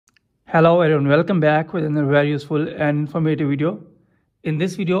Hello everyone, welcome back with another very useful and informative video. In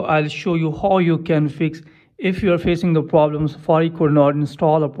this video, I'll show you how you can fix if you are facing the problem Safari could not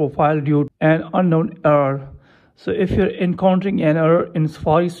install a profile due to an unknown error. So if you're encountering an error in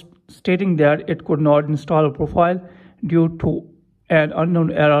Safari stating that it could not install a profile due to an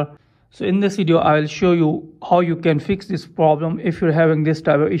unknown error. So in this video, I will show you how you can fix this problem if you're having this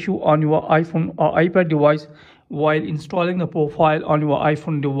type of issue on your iPhone or iPad device while installing the profile on your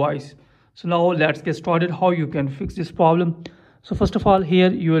iPhone device. So now let's get started how you can fix this problem. So first of all,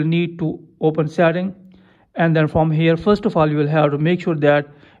 here you will need to open setting, and then from here, first of all, you will have to make sure that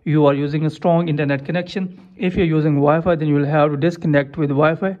you are using a strong internet connection. If you're using Wi-Fi, then you will have to disconnect with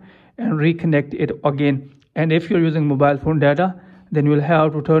Wi-Fi and reconnect it again. And if you're using mobile phone data, then you will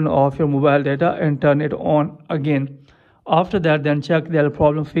have to turn off your mobile data and turn it on again. After that, then check that the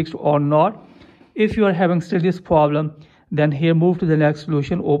problem fixed or not. If you are having still this problem, then here move to the next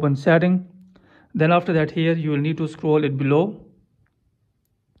solution, open setting. Then after that, here you will need to scroll it below.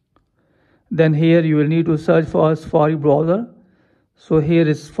 Then here you will need to search for Safari browser. So here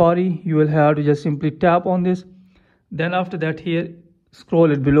is Safari. You will have to just simply tap on this. Then after that, here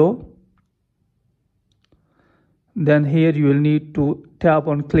scroll it below. Then here you will need to tap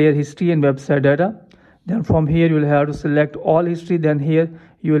on clear history and website data. Then from here you will have to select all history. Then here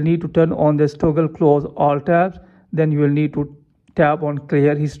you will need to turn on this toggle close all tabs. Then you will need to tap on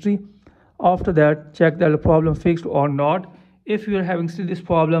clear history. After that, check that the problem fixed or not. If you are having still this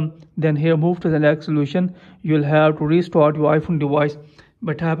problem, then here move to the next solution. You will have to restart your iPhone device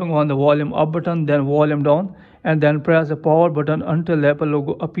by tapping on the volume up button, then volume down, and then press the power button until the Apple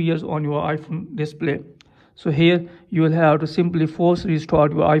logo appears on your iPhone display. So here you will have to simply force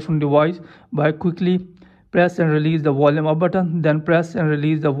restart your iPhone device by quickly press and release the volume up button, then press and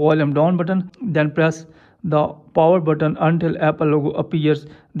release the volume down button, then press the power button until Apple logo appears.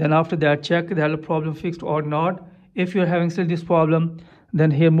 Then after that, check that the problem fixed or not. If you're having still this problem, then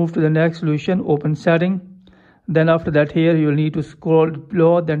here move to the next solution, open setting. Then after that, here you'll need to scroll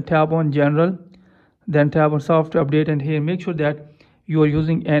below, then tap on general, then tap on software update, and here make sure that you are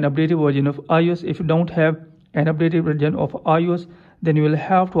using an updated version of iOS. If you don't have an updated version of iOS, then you will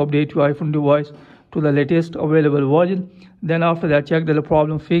have to update your iPhone device to the latest available version. Then after that, check that the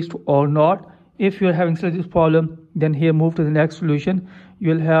problem fixed or not. If you are having still this problem, then here move to the next solution. You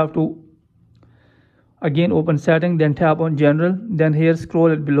will have to again open setting, then tap on general, then here scroll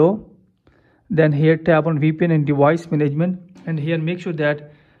it below, then here tap on VPN and device management, and here make sure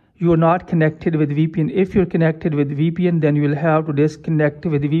that you are not connected with VPN. If you're connected with VPN, then you will have to disconnect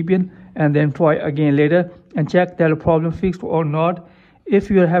with VPN and then try again later and check that the problem fixed or not.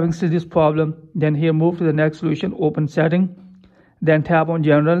 If you are having still this problem, then here move to the next solution, open setting, then tap on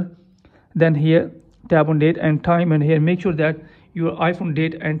general, then here tap on date and time, and here make sure that your iPhone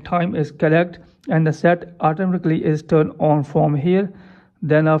date and time is correct and the set automatically is turned on from here.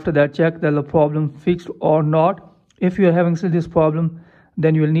 Then after that, check that the problem fixed or not. If you are having still this problem,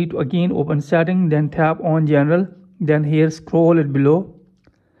 then you will need to again open setting, then tap on general, then here scroll it below,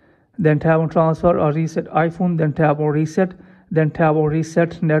 then tap on transfer or reset iPhone, then tap on reset, then tap on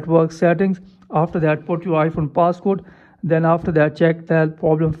reset network settings. After that, put your iPhone passcode. Then after that, check that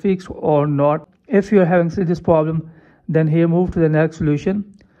problem fixed or not. If you are having this problem, then here move to the next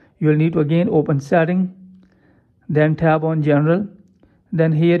solution. You will need to again open setting, then tap on general,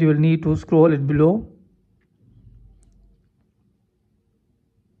 then here you will need to scroll it below,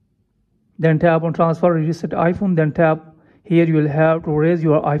 then tap on transfer reset iPhone, then tap here you will have to raise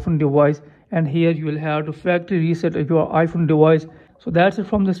your iPhone device, and here you will have to factory reset your iPhone device. So that's it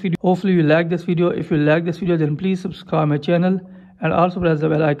from this video. Hopefully you like this video. If you like this video, then please subscribe my channel and also press the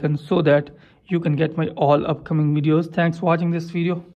bell icon so that you can get my all upcoming videos. Thanks for watching this video.